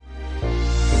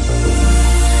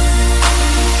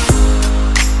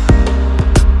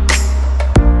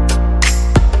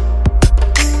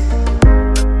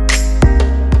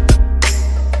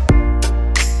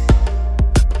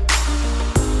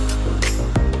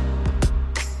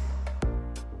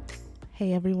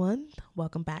Hey everyone,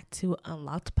 welcome back to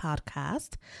Unlocked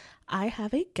Podcast. I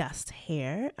have a guest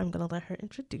here. I'm going to let her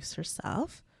introduce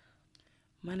herself.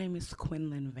 My name is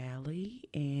Quinlan Valley,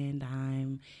 and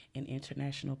I'm an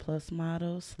international plus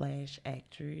model /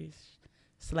 actress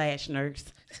 / nurse.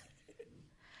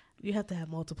 You have to have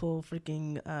multiple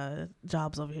freaking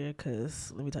jobs over here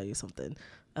because let me tell you something.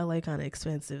 LA kind of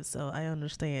expensive, so I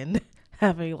understand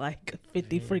having like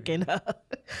 50 freaking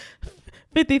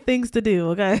 50 things to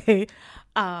do, okay?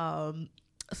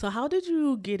 So how did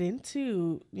you get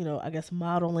into, I guess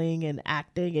modeling and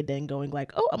acting and then going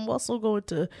like, oh, I'm also going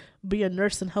to be a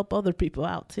nurse and help other people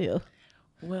out too?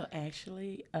 Well,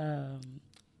 actually,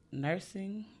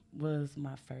 nursing was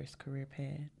my first career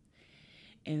path.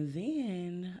 And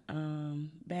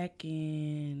then back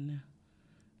in,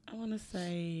 I want to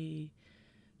say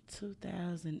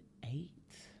 2008,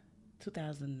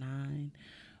 2009,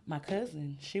 my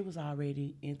cousin, she was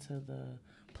already into the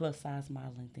plus size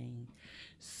modeling thing.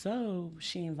 So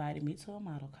she invited me to a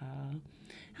model call.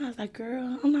 I was like,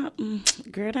 girl,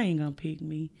 girl, that ain't gonna pick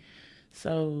me.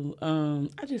 So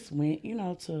I just went,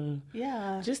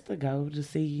 just to go to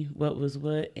see what was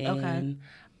what. And Okay.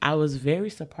 I was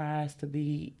very surprised to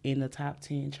be in the top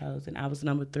 10 chosen. I was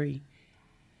number 3.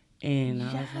 And I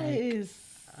was like,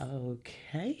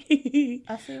 okay.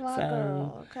 I see my So,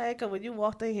 girl. Okay, because when you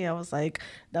walked in here, I was like,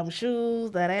 them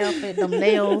shoes, that outfit, them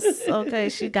nails. Okay,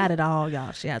 she got it all,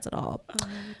 y'all. She has it all. oh,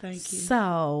 thank you.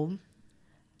 So,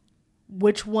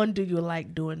 which one do you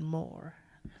like doing more?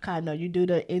 Kind of, you do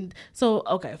So,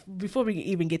 okay, before we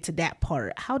even get to that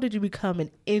part, how did you become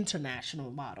an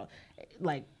international model?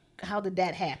 Like, how did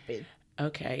that happen?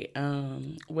 Okay.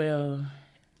 Well,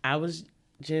 I was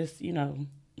just,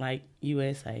 like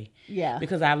USA. Yeah.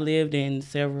 Because I've lived in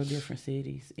several different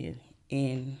cities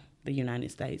in the United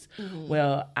States. Mm-hmm.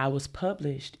 Well, I was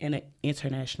published in an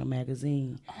international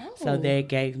magazine. Oh. So that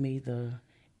gave me the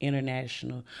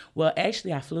international. Well,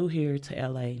 actually, I flew here to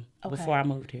LA before I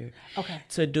moved here. Okay.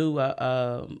 To do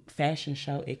a fashion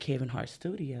show at Kevin Hart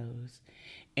Studios.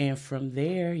 And from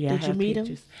there, Did you meet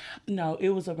him? No, it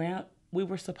was around. We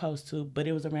were supposed to, but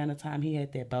it was around the time he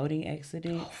had that boating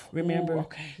accident. Remember? Ooh,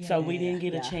 okay. Yeah, so we didn't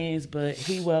get a chance, but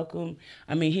he welcomed.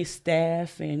 I mean, his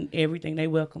staff and everything. They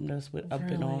welcomed us with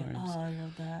open arms. Oh, I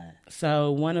love that.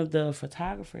 So one of the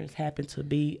photographers happened to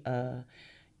be a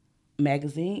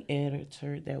magazine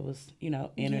editor that was,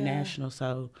 international. Yeah.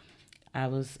 So I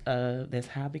was. That's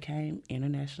how I became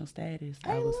international status.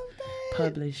 I was love that.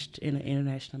 Published in an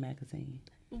international magazine.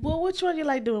 Well, which one do you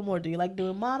like doing more? Do you like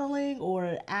doing modeling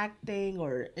or acting,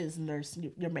 or is nurse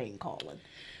your main calling?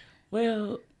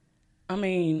 Well, I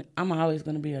mean, I'm always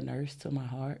going to be a nurse to my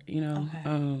heart,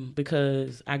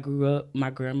 because I grew up, my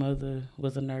grandmother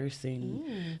was a nurse.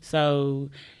 And so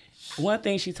one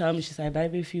thing she told me, she said,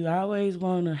 baby, if you always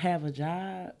want to have a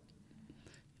job,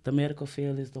 the medical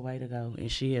field is the way to go.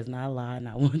 And she has not lied,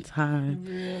 not one time.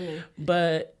 Really?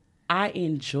 But I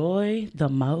enjoy the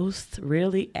most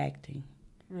really acting.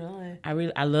 Really?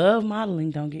 I love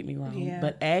modeling, don't get me wrong. Yeah.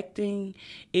 But acting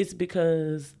is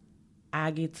because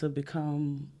I get to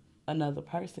become another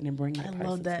person and bring that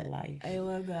person to life. I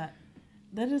love that.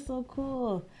 That is so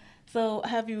cool. So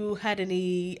have you had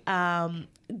any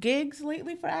gigs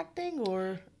lately for acting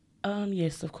or?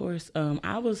 Yes, of course.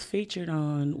 I was featured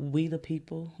on We the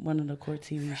People, one of the court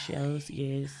TV shows.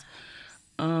 Yes.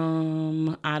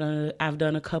 I've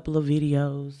done a couple of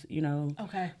videos,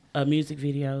 Okay. Music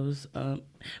videos.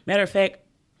 Matter of fact,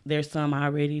 there's some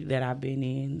already that I've been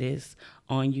in that's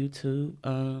on YouTube.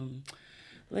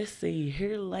 Let's see.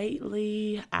 Here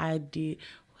lately, what did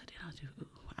I do?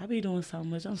 I be doing so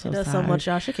much. I'm so sorry. She does so much,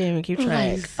 y'all. She can't even keep track.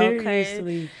 Like,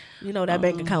 seriously. Okay. That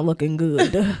bank account looking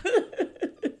good.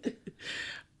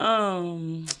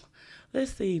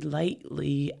 Let's see.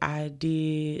 Lately, I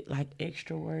did like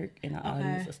extra work in the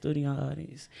audience, a studio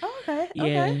audience. Oh, okay. Yeah,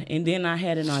 okay. And then I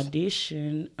had an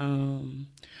audition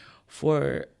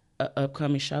for an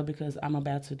upcoming show because I'm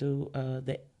about to do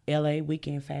the LA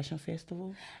Weekend Fashion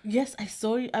Festival. Yes, I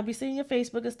saw you. I be seeing your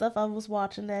Facebook and stuff. I was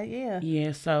watching that. Yeah.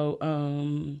 Yeah. So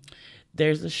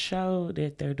there's a show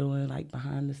that they're doing like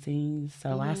behind the scenes.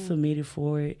 So I submitted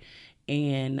for it,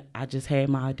 and I just had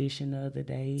my audition the other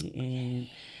day, and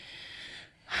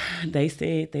they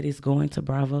said that it's going to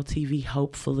Bravo TV,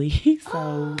 hopefully.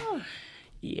 So,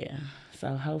 yeah.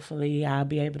 So, hopefully, I'll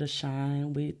be able to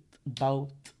shine with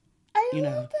both. I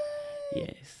love that.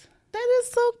 Yes. That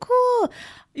is so cool.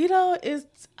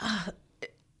 It's...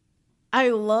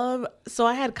 so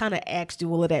I had kind of asked you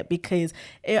all of that because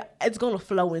it's going to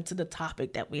flow into the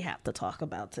topic that we have to talk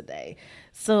about today.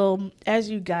 So as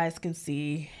you guys can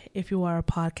see, if you are a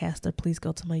podcaster, please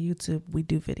go to my YouTube. We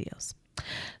do videos.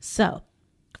 So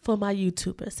for my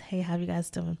YouTubers, hey, how you guys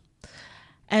doing?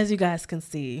 As you guys can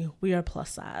see, we are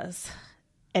plus size.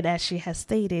 And as she has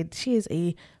stated, she is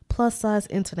a plus size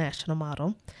international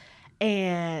model.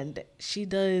 And she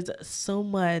does so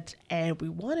much. And we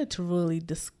wanted to really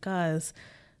discuss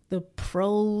the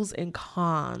pros and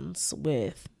cons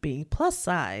with being plus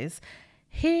size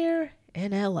here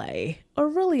in LA. Or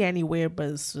really anywhere,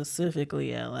 but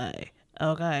specifically LA.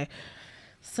 Okay.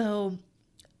 So,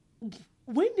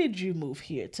 when did you move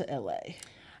here to LA?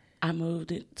 I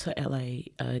moved it to LA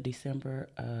December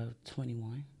of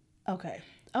 21. Okay.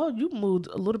 Oh, you moved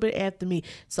a little bit after me.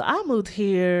 So I moved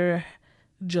here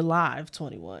July of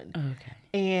 21. Okay.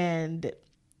 And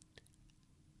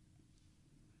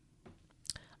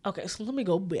okay, so let me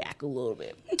go back a little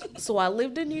bit. So I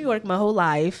lived in New York my whole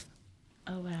life.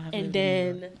 Oh wow. And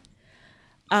then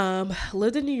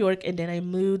lived in New York, and then I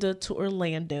moved to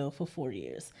Orlando for 4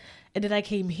 years. And then I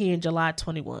came here in July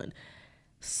 21.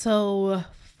 So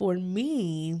for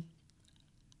me,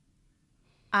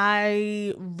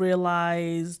 I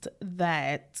realized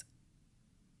that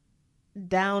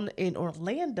down in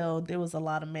Orlando, there was a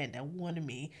lot of men that wanted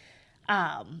me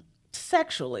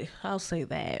sexually. I'll say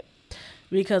that.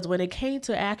 Because when it came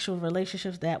to actual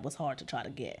relationships, that was hard to try to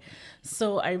get.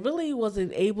 So I really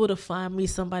wasn't able to find me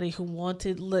somebody who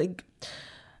wanted, like,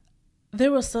 there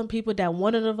were some people that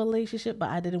wanted a relationship, but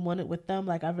I didn't want it with them.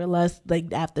 Like, I realized,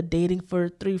 like, after dating for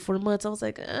 3-4 months, I was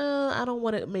like, I don't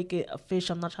want to make it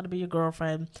official. I'm not trying to be your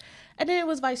girlfriend. And then it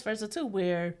was vice versa, too,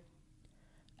 where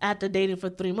after dating for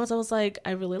 3 months, I was like,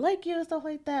 I really like you and stuff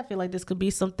like that. I feel like this could be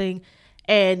something.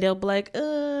 And they'll be like,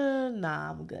 nah,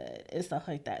 I'm good, and stuff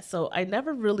like that. So I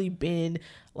never really been,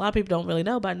 a lot of people don't really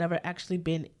know, but I never actually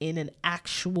been in an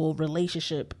actual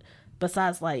relationship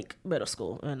besides like middle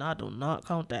school, and I do not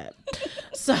count that.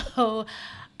 So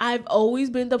I've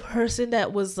always been the person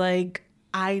that was like,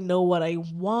 I know what I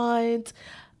want.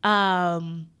 I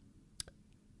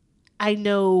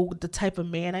know the type of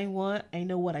man I want. I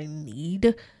know what I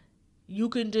need. You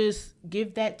can just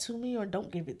give that to me or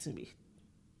don't give it to me.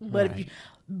 But Right.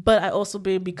 But I also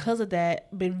because of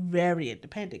that, been very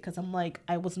independent, because I'm like,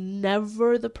 I was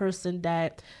never the person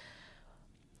that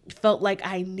felt like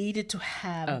I needed to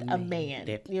have a man.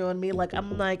 You know what I mean? Like,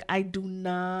 I'm like, I do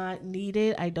not need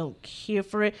it. I don't care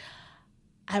for it.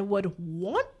 I would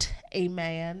want a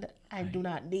man. I do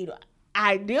not need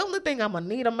it. The only thing I'm gonna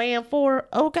need a man for,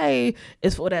 okay,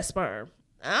 is for that sperm.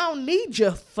 I don't need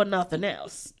you for nothing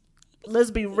else.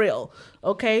 Let's be real,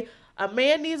 okay? A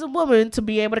man needs a woman to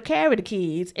be able to carry the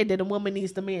kids, and then a woman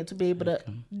needs the man to be able to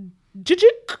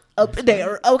up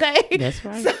there, okay? That's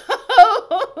right. So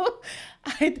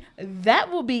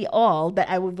that will be all that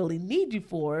I would really need you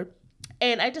for.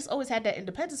 And I just always had that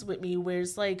independence with me, where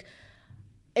it's like,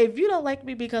 if you don't like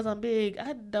me because I'm big,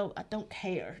 I don't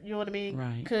care. You know what I mean?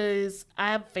 Right. Because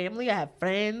I have family, I have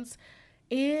friends,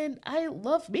 and I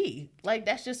love me. Like,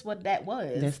 that's just what that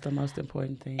was. That's the most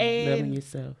important thing. And loving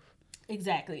yourself.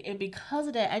 Exactly. And because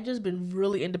of that, I've just been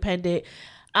really independent.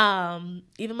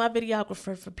 Even my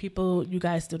videographer, for people, you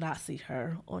guys do not see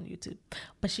her on YouTube,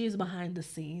 but she is behind the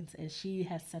scenes, and she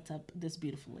has set up this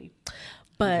beautifully.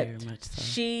 But Very much so.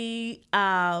 she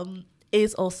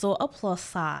is also a plus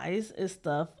size and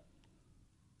stuff.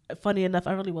 Funny enough,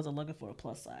 I really wasn't looking for a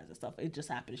plus size and stuff. It just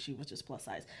happened she was just plus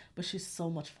size. But she's so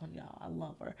much fun, y'all. I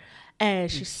love her.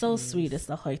 And she's so sweet and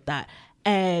stuff like that.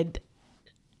 And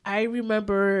I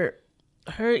remember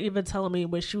her even telling me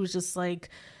when she was just like,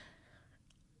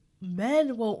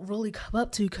 men won't really come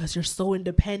up to you because you're so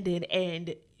independent,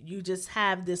 and you just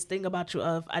have this thing about you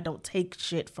of, I don't take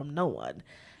shit from no one.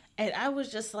 And I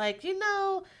was just like,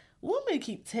 women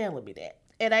keep telling me that.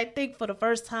 And I think for the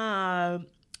first time,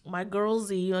 my girl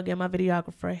Z, again, my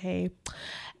videographer, hey,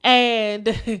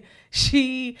 and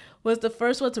she was the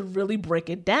first one to really break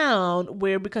it down,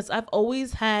 because I've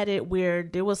always had it where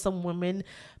there was some women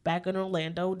back in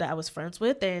Orlando that I was friends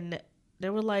with, and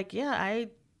they were like, yeah, I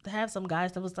have some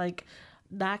guys that was like,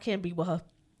 nah, I can't be with her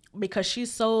because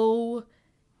she's so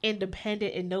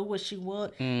independent and know what she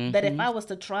want, that if I was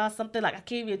to try something, like, I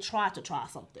can't even try to try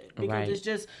something because Right. it's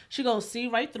just, she gonna see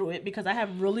right through it, because I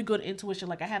have really good intuition.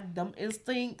 Like, I have dumb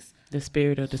instincts. The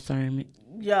spirit of discernment.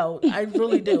 Yo, I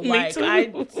really do. Me Like, too.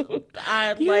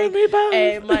 I You like, and me both.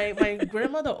 and my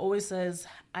grandmother always says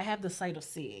I have the sight of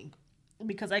seeing,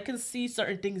 because I can see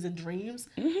certain things in dreams,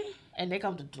 and they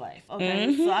come to life.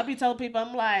 Okay, so I be telling people,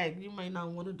 I'm like, you may not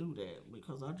want to do that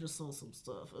because I just saw some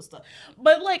stuff and stuff.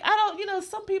 But like, I don't,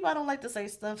 some people I don't like to say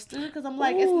stuff still, because I'm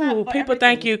like, it's not. For People everything.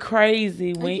 think you're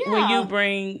crazy when Yeah. you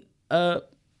bring up,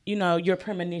 your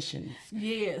premonitions.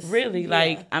 Yes. Really, Yeah.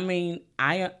 like, I mean,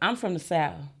 I'm from the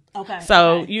South. Okay.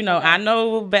 So, okay, you know, okay. I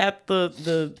know about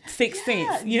the sixth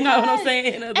sense. You know what I'm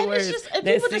saying? In other and words, it's just, and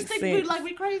that people just sixth think we sense.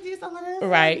 we crazy or something like that.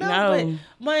 Right, No, no.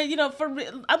 but you know, for me,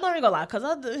 I'm not even gonna lie, cause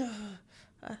I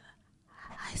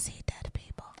see dead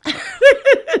people.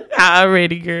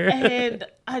 Already, girl. And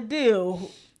I do.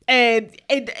 And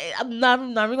I'm not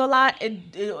even gonna lie,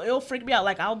 it'll freak me out.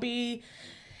 Like, I'll be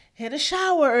in the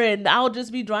shower and I'll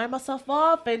just be drying myself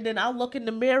off, and then I'll look in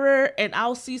the mirror and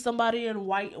I'll see somebody in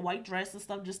white dress and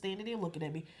stuff just standing there looking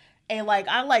at me. And like,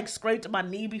 I like scraped my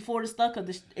knee before the stuff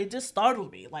because it just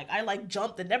startled me. Like, I like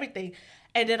jumped and everything.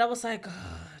 And then I was like,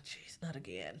 oh, jeez, not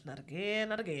again, not again,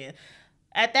 not again.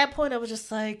 At that point, I was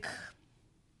just like,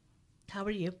 how are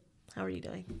you? How are you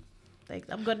doing? Like,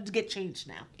 I'm going to get changed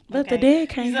now. But the dead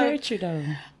can't hurt you, though.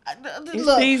 It's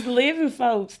Look, these living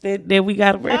folks that we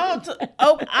got to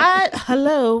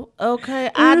hello. Okay,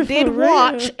 I did For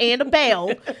watch real.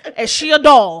 Annabelle, and she a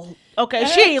doll. Okay,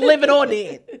 she ain't living or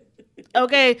dead.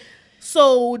 Okay,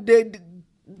 so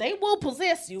they will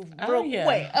possess you real quick.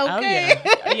 Okay, Oh,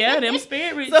 yeah. Yeah, them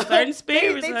spirits, So certain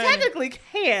spirits. they honey. technically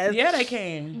can. Yeah, they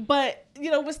can. But you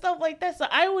know, with stuff like that, so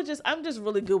I'm just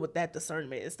really good with that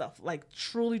discernment and stuff. Like,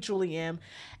 truly am.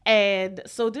 And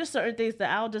so there's certain things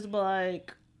that I'll just be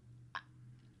like,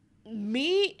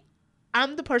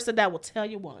 I'm the person that will tell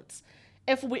you once.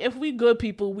 If we good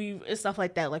people, and stuff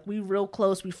like that, like, we real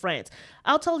close, we friends,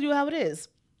 I'll tell you how it is.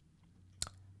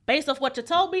 Based off what you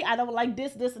told me, I don't like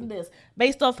this, and this.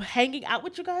 Based off hanging out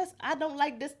with you guys, I don't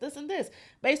like this, and this.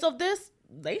 Based off this,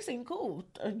 they seem cool.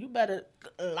 You better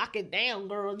lock it down,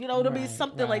 girl. You know, it'll be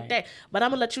something like that. But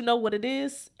I'm going to let you know what it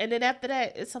is. And then after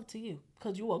that, it's up to you.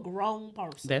 Because you a grown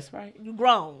person. That's right. You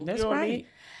grown. That's you know right. What I mean?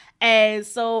 And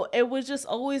so it was just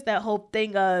always that whole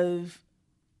thing of,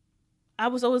 I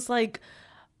was always like,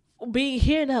 being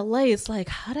here in LA, it's like,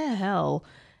 how the hell,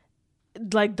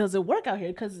 like, does it work out here?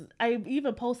 Because I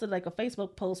even posted like a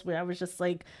Facebook post where I was just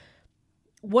like,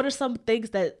 what are some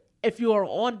things that, if you are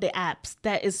on the apps,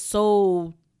 that is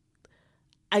so,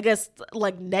 I guess,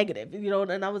 like, negative, you know?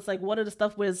 And I was like, what are the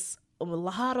stuff with a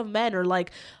lot of men are like,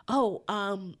 oh,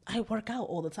 I work out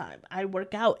all the time. I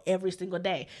work out every single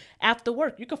day. After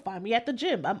work, you can find me at the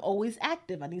gym. I'm always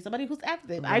active. I need somebody who's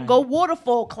active. Right. I go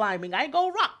waterfall climbing. I go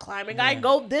rock climbing. I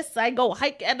go this. I go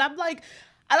hike. And I'm like,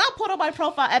 and I'll put on my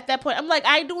profile at that point, I'm like,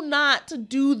 I do not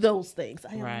do those things.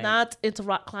 I am not into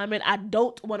rock climbing. I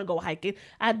don't want to go hiking.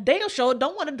 I damn sure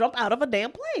don't want to jump out of a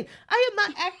damn plane. I am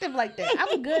not active like that.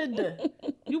 I'm good.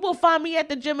 You will find me at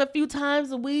the gym a few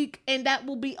times a week, and that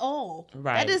will be all.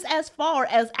 Right. That is as far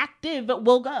as active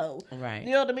will go. Right.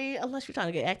 You know what I mean? Unless you're trying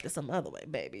to get active some other way,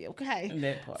 baby. Okay.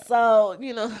 That part. So,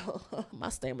 you know, my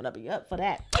stamina be up for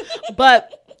that.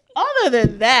 But other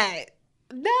than that,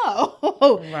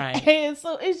 no. Right. And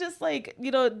so it's just like,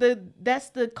 you know, that's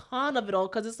the con of it all.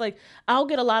 Because it's like, I'll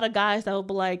get a lot of guys that will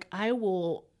be like, I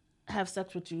will have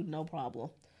sex with you, no problem.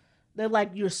 They're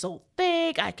like, you're so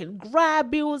thick, I can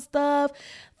grab you and stuff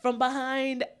from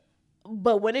behind.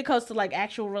 But when it comes to like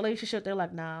actual relationship, they're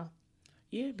like, nah.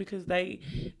 Yeah, because they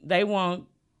want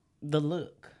the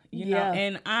look, you know.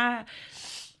 And I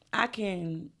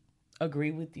can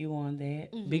agree with you on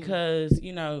that because,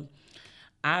 you know,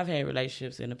 I've had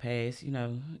relationships in the past, you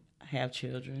know, have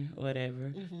children,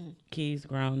 whatever. Kids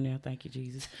grown now, thank you,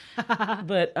 Jesus.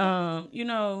 But, you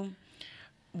know,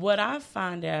 what I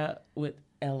find out with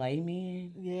LA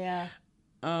men,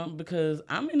 because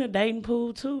I'm in a dating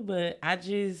pool too, but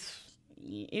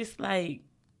it's like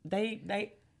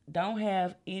they don't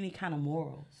have any kind of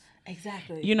morals.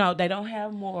 Exactly. You know, they don't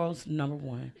have morals, number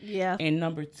one. Yeah. And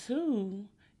number two,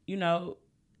 you know,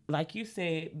 like you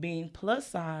said, being plus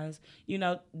size, you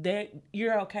know, that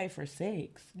you're okay for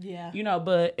sex. Yeah. You know,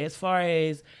 but as far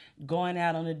as going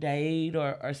out on a date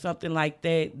or something like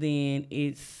that, then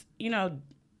it's, you know,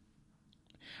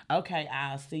 okay,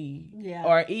 I'll see. Yeah.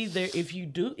 Or either if you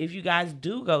guys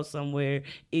do go somewhere,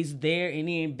 it's there and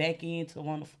then back in to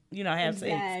want to, you know, have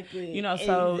sex. You know,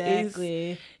 so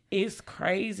it's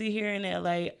crazy here in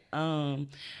LA.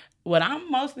 What I'm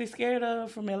mostly scared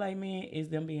of from LA men is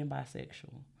them being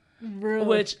bisexual. Really?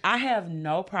 Which I have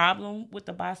no problem with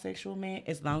the bisexual man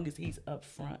as long as he's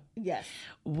upfront. Yes.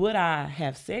 Would I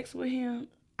have sex with him?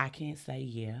 I can't say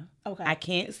yeah. Okay. I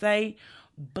can't say,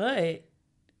 but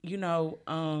you know,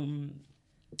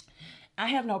 I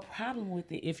have no problem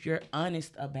with it if you're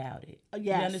honest about it.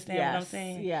 Yes, you understand what I'm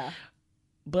saying? Yeah.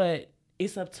 But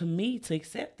it's up to me to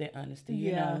accept that honesty,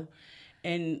 you know?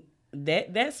 And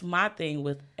that's my thing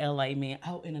with LA, man.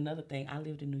 Oh, and another thing, I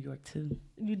lived in New York too.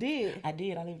 You did? I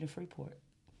did. I lived in Freeport.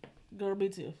 Girl, me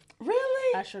too.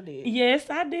 Really? I sure did. Yes,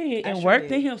 I did. And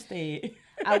worked in Hempstead.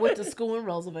 I went to school in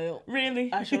Roosevelt.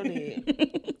 Really? I sure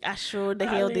did. I sure the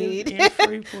hell lived did. in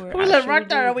Freeport. We live right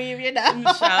there, you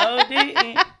know. Sure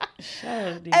did.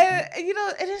 Sure did. And, you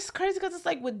know, it is crazy because it's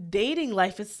like with dating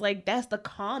life, it's like that's the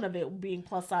con of it being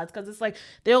plus size, because it's like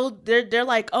they're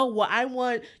like, oh well, I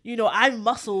want, you know, I'm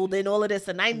muscled and all of this,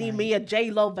 and I need me a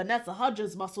J-Lo, Vanessa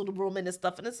Hudgens muscled woman and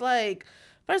stuff, and it's like,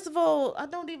 first of all, I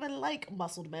don't even like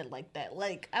muscled men like that.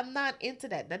 Like, I'm not into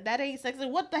that. That ain't sexy.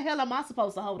 What the hell am I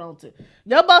supposed to hold on to?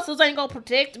 Your muscles ain't gonna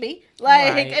protect me.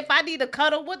 Like, if I need a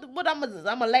cuddle, what I'm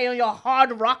gonna lay on your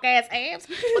hard rock ass hands?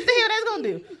 What the hell that's gonna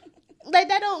do? Like,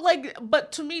 that don't, like,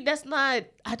 but to me, that's not,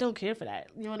 I don't care for that.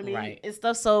 You know what I mean? Right. And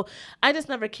stuff. So I just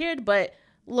never cared. But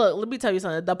look, let me tell you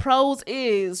something. The pros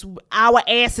is our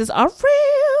asses are real.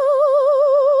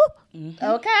 Mm-hmm.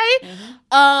 Okay.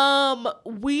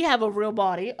 Mm-hmm. We have a real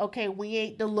body. Okay. We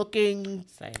ain't the looking.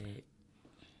 Say it.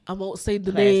 I won't say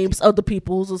the names of the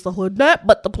peoples and stuff like that,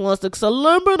 but the plastic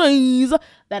celebrities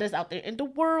that is out there in the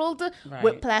world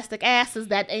with plastic asses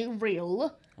that ain't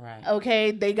real. Right.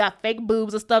 Okay, they got fake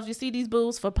boobs and stuff. You see these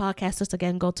boobs? For podcasters,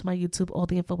 again, go to my YouTube. All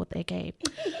the info what they gave.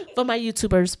 For my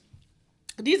YouTubers,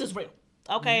 these is real.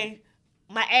 Okay,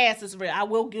 my ass is real. I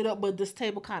will get up, but this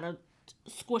table kind of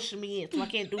squishing me in, so I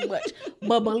can't do much.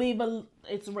 But believe it,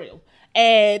 it's real.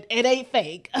 And it ain't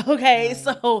fake. Okay,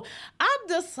 so I'm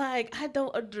just like, I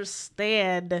don't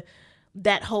understand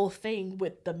that whole thing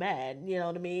with the man. You know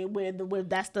what I mean? When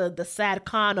that's the sad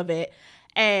con of it.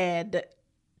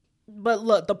 But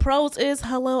look, the pros is,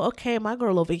 hello, okay, my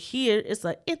girl over here is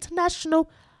an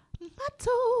international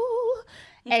model.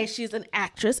 And she's an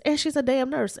actress, and she's a damn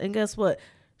nurse. And guess what?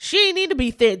 She ain't need to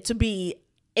be thin to be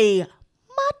a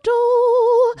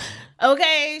model.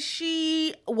 Okay,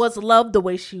 she was loved the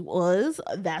way she was.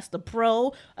 That's the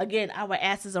pro. Again, our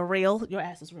asses are real. Your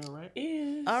ass is real, right?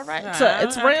 Yes. All right, so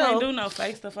it's real. I can't do no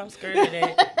fake stuff. I'm scared of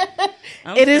that.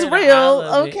 It is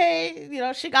real. Okay, you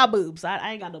know, she got boobs.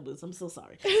 I ain't got no boobs. I'm so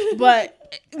sorry. But,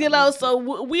 you know, so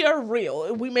we are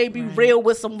real. We may be real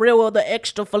with some real other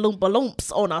extra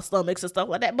falumpa on our stomachs and stuff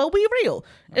like that, but we real.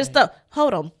 And stuff.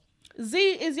 Hold on. Z,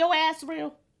 is your ass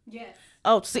real? Yes.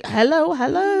 Oh, see,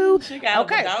 hello. She got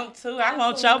a badonk too. I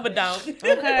want your badonk.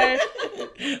 Okay.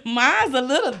 Mine's a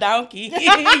little donkey. You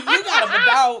got a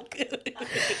badonk.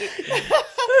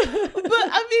 But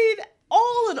I mean,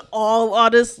 all in all,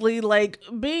 honestly, like,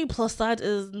 being plus size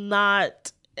is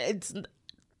not, I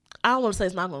don't want to say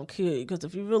it's not going to kill you, because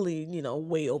if you're really, you know,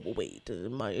 way overweight,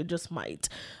 it just might.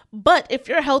 But if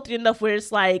you're healthy enough where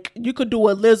it's like, you could do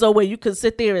a Lizzo where you could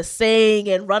sit there and sing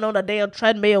and run on a damn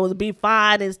treadmill and be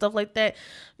fine and stuff like that,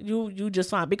 you just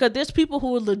fine. Because there's people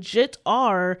who legit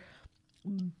are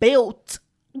built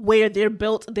where their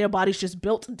body's just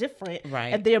built different.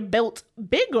 Right. And they're built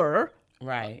bigger.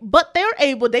 Right. But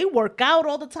they work out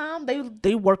all the time.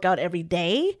 They work out every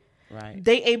day. Right.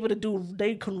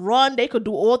 They can run, they could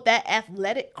do all that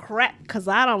athletic crap, because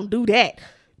I don't do that.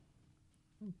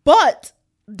 But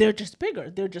they're just bigger.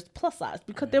 They're just plus size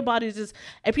because their bodies just,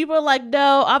 and people are like,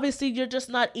 no, obviously you're just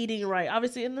not eating right.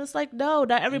 Obviously, and it's like, no,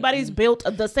 not everybody's built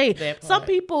the same. Some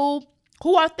people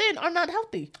who are thin are not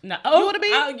healthy. No, you know what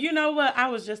I mean? You know what? I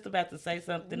was just about to say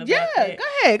something about that. Go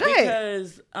ahead.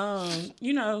 Because,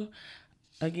 you know,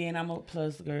 again, I'm a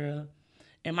plus girl.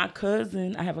 And my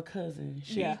cousin, I have a cousin.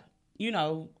 She, you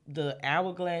know, the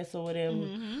hourglass or whatever.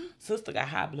 Mm-hmm. Sister got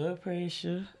high blood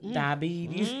pressure,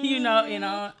 diabetes, you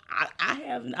know, I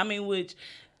have, which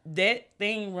that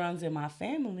thing runs in my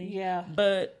family. Yeah.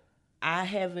 But I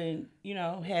haven't, you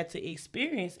know, had to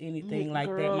experience anything like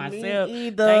that myself. Me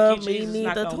either. Thank you, Jesus,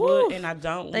 knock on wood, and I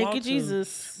don't want to. Thank you,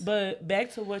 Jesus. But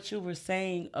back to what you were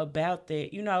saying about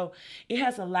that, you know, it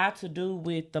has a lot to do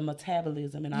with the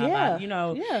metabolism in our body, you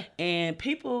know. Yeah. And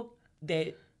people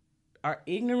that are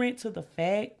ignorant to the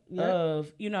fact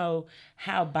of, you know,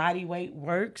 how body weight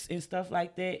works and stuff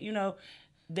like that, you know,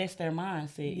 that's their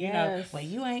mindset. You know, well,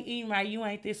 you ain't eating right, you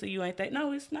ain't this or you ain't that.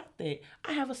 No, it's not that.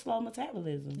 I have a slow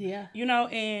metabolism. Yeah. You know,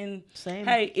 and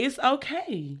hey, it's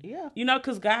okay. Yeah. You know,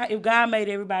 because if God made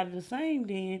everybody the same,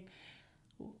 then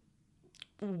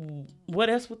what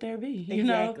else would there be? You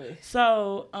know?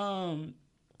 So,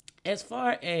 as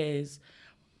far as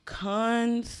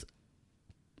cons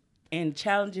and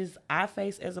challenges I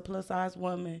face as a plus size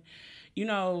woman, you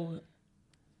know,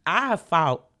 I have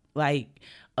fought, like,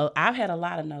 I've had a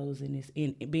lot of no's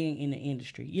in being in the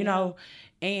industry, you know,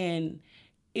 and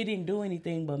it didn't do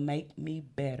anything but make me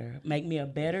better, make me a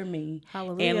better me.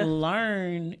 Hallelujah. And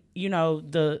learn, you know,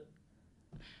 the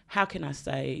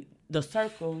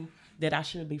circle that I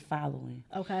should be following.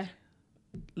 Okay.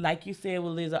 like you said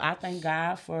with Lizzo, I thank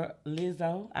God for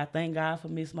Lizzo. I thank God for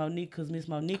Miss Monique, because Miss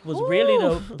Monique was really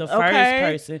the first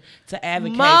person to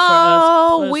advocate for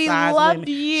us plus we size love women.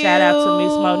 you. Shout out to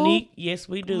Miss Monique. Yes,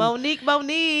 we do. Monique.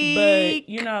 But,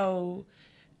 you know,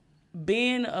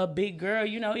 being a big girl,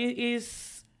 you know,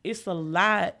 it's a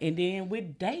lot. And then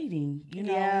with dating, you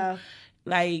know,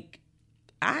 like,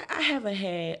 I haven't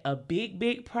had a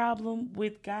big problem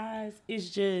with guys. It's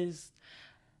just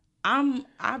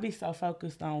I be so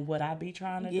focused on what I be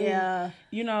trying to do.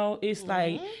 You know, it's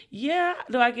like,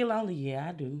 do I get lonely? Yeah,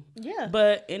 I do. Yeah.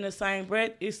 But in the same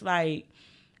breath, it's like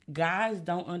guys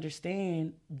don't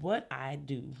understand what I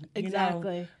do.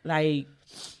 Exactly. You know? Like,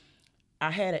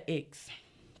 I had an ex.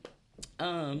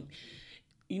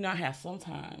 You know how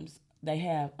sometimes they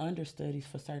have understudies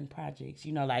for certain projects.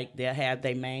 You know, like they'll have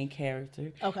their main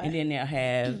character. Okay. And then they'll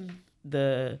have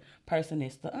the person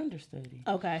that's the understudy.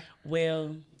 Okay.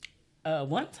 Well,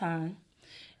 one time,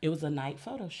 it was a night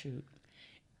photo shoot.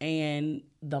 And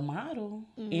the model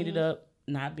ended up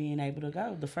not being able to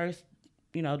go. The first,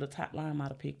 you know, the top line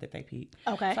model pick that they picked.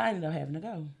 Okay. So I ended up having to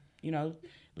go. You know,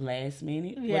 last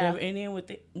minute, whatever. And then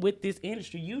with this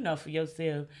industry, you know for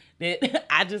yourself that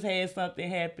I just had something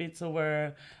happen to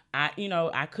where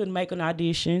I couldn't make an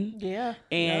audition. Yeah.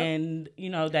 And, you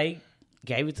know, they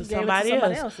gave it to somebody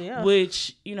else.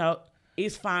 Which, you know,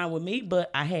 it's fine with me,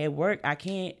 but I had work. I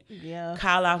can't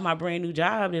call off my brand new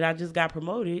job that I just got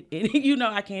promoted, and you know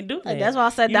I can't do that. And that's why I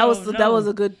said that was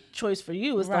a good choice for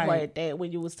you and stuff like that.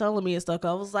 When you was telling me and stuff,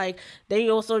 I was like, they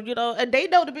also, you know, and they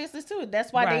know the business too.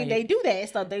 That's why they do that.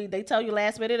 So they tell you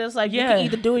last minute. It's like you can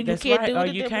either do it, you can't do it, or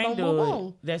you can't do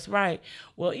it. That's right.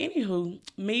 Well, anywho,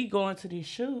 me going to this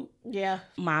shoot. Yeah.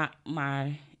 My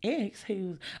ex, he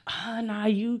was, nah,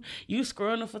 you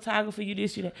screwing the photographer, you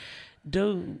this, you that,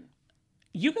 dude.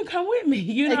 You can come with me.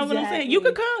 You know what I'm saying? You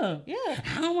can come. Yeah.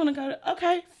 I don't want to go.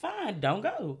 Okay, fine. Don't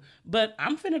go. But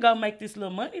I'm finna go make this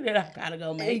little money that I gotta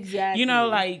go make. Exactly. You know,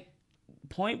 like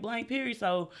point blank period.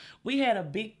 So we had a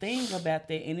big thing about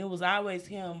that. And it was always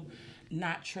him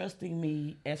not trusting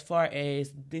me as far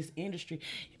as this industry.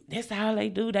 That's how they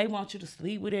do. They want you to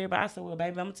sleep with everybody. I said, well,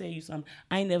 baby, I'm going to tell you something.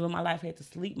 I ain't never in my life had to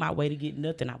sleep my way to get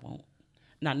nothing I want.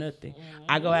 Not nothing.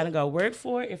 I go out and go work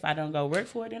for it. If I don't go work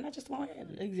for it, then I just won't have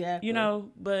it. Exactly. You know,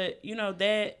 but you know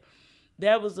that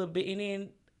was a bit, and then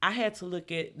I had to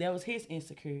look at that was his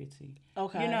insecurity.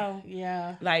 Okay. You know.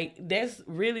 Yeah. Like that's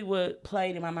really what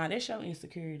played in my mind. That's your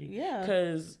insecurity. Yeah.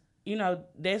 Because you know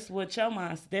that's what your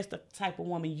mind. That's the type of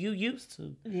woman you used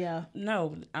to. Yeah.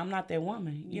 No, I'm not that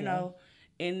woman. You know,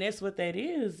 and that's what that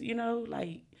is. You know,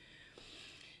 like.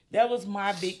 That was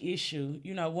my big issue.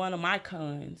 You know, one of my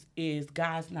cons is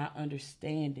guys not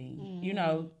understanding, you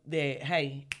know, that,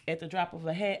 hey, at the drop of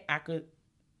a hat, I could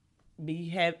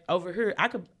over here.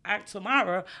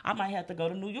 Tomorrow, I might have to go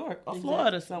to New York or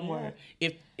Florida somewhere.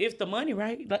 Yeah. If the money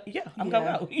right, but I'm going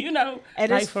to go, you know,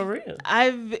 and like for real.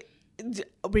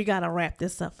 We got to wrap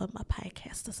this up for my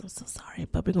podcasters. I'm so sorry,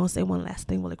 but we're going to say one last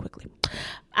thing really quickly.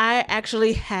 I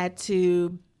actually had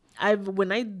to,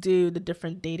 when I do the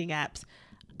different dating apps,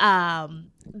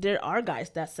 there are guys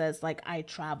that says like I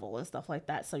travel and stuff like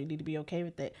that, so you need to be okay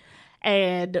with it.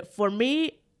 And for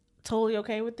me, totally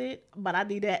okay with it, but I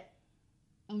need to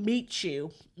meet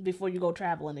you before you go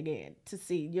traveling again to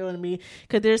see, you know what I mean?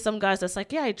 Because there's some guys that's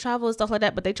like, yeah, I travel and stuff like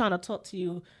that, but they trying to talk to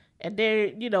you and they're,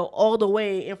 you know, all the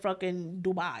way in fucking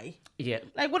Dubai. Yeah.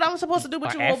 Like what I'm supposed to do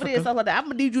with you Africa. Over there and stuff like that. I'm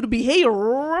gonna need you to be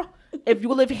here if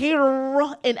you live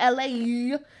here in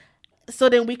LA, so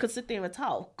then we could sit there and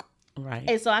talk. Right.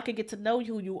 And so I could get to know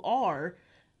who you are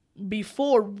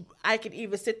before I can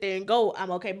even sit there and go,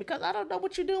 I'm okay, because I don't know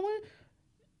what you're doing.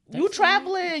 You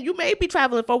traveling, you may be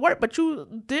traveling for work, but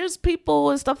there's people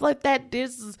and stuff like that.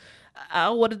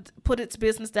 I want to put its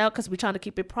business out because we're trying to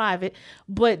keep it private,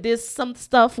 but there's some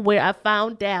stuff where I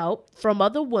found out from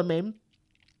other women,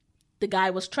 the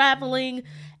guy was traveling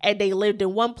and they lived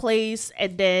in one place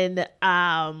and then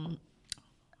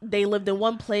they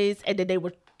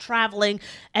were traveling,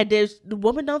 and the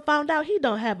woman done found out he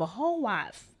don't have a whole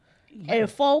wife and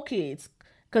 4 kids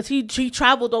because he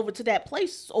traveled over to that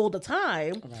place all the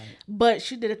time, but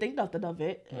she didn't think nothing of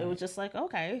it. It was just like,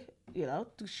 okay, you know,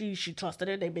 she trusted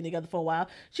her. They've been together for a while.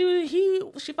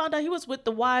 She found out he was with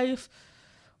the wife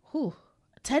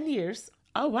 10 years.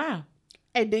 Oh wow.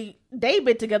 And they've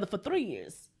been together for 3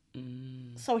 years.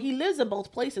 So he lives in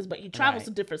both places, but he travels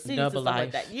to different cities and stuff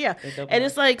like that. Yeah. And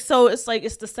it's like,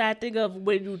 it's the sad thing of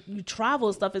when you travel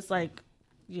and stuff, it's like,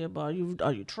 yeah, but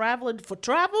are you traveling for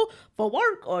travel, for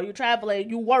work, or are you traveling,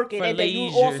 you working, for and leisure,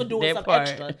 then you also doing some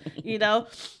extra, you know?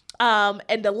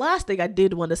 And the last thing I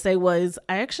did want to say was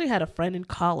I actually had a friend in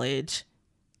college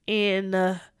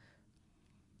in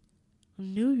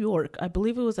New York. I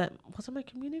believe it was it my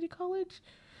community college?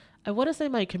 I want to say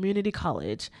my community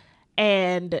college.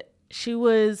 And she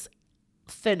was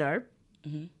thinner.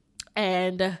 Mm-hmm.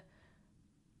 And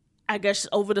I guess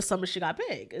over the summer she got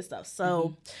big and stuff.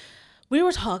 So we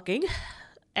were talking.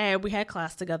 And we had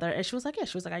class together, and she was like,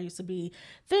 I used to be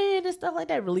thin and stuff like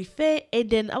that, really fit. And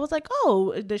then I was like,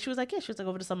 oh, and then she was like,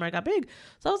 over the summer I got big.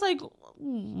 So I was like,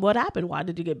 what happened? Why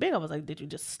did you get big? I was like, did you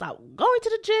just stop going to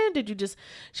the gym?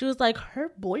 She was like,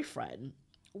 her boyfriend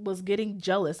was getting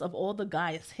jealous of all the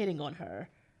guys hitting on her.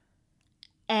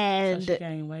 And so she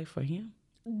gained weight for him?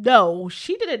 No,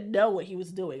 she didn't know what he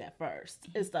was doing at first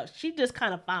and stuff. She just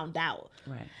kind of found out.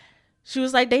 Right. She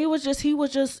was like, he would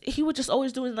just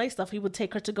always doing nice stuff. He would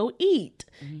take her to go eat.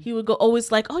 Mm-hmm. He would go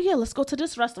always like, oh yeah, let's go to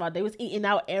this restaurant. They was eating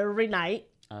out every night.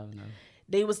 Oh no.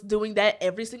 They was doing that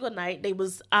every single night. They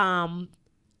was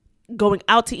going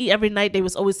out to eat every night. They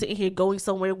was always sitting here going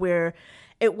somewhere where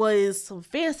it was some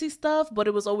fancy stuff, but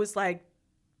it was always like,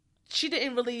 she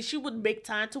wouldn't make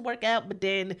time to work out, but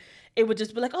then it would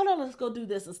just be like, oh no, let's go do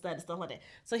this instead and stuff like that.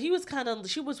 So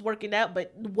she was working out,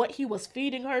 but what he was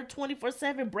feeding her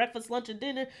 24/7, breakfast, lunch, and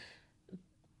dinner.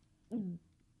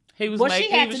 He was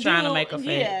trying to make her fat.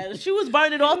 Yeah, she was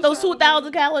burning off those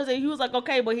 2,000 calories, and he was like,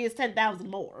 okay, but here's 10,000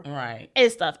 more. Right. And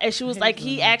stuff. And she was like,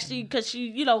 he actually, because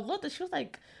she, looked and she was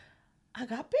like, I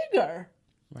got bigger.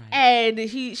 Right. And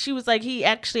she was like, he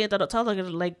actually ended up telling her,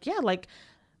 like, yeah, like,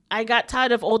 I got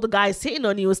tired of all the guys hitting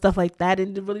on you and stuff like that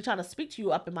and really trying to speak to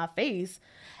you up in my face.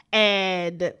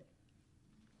 And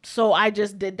so I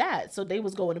just did that. So they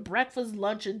was going to breakfast,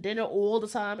 lunch, and dinner all the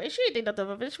time. And she didn't think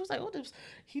nothing of it. She was like, oh,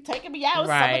 he taking me out.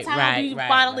 It's summertime. We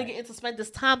finally getting to spend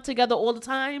this time together all the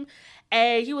time.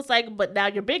 And he was like, but now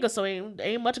you're bigger, so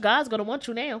ain't much guys going to want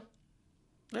you now.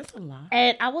 That's a lot.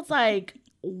 And I was like,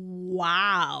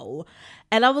 wow.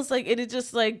 And I was like, it is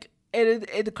just like, and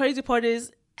the crazy part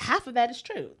is, half of that is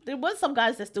true. There was some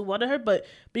guys that still wanted her, but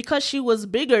because she was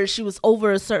bigger, she was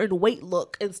over a certain weight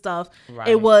look and stuff. Right.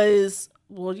 It was,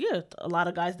 well, yeah, a lot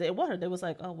of guys didn't want her. They was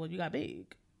like, oh, well, you got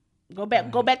big. Go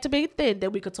back to being thin,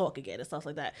 then we could talk again and stuff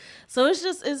like that. So it's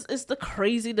just, it's the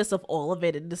craziness of all of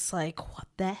it. And it's like, what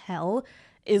the hell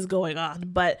is going on?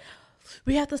 But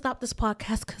we have to stop this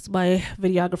podcast because my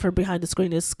videographer behind the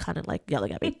screen is kind of like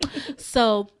yelling at me.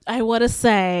 So I want to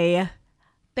say,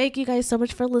 thank you guys so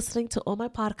much for listening to all my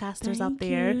podcasters out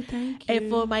there. Thank you. And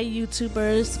for my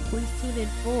YouTubers, please tune in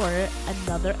for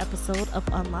another episode of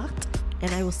Unlocked.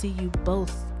 And I will see you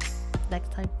both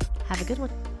next time. Have a good one.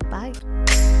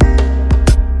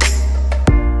 Bye.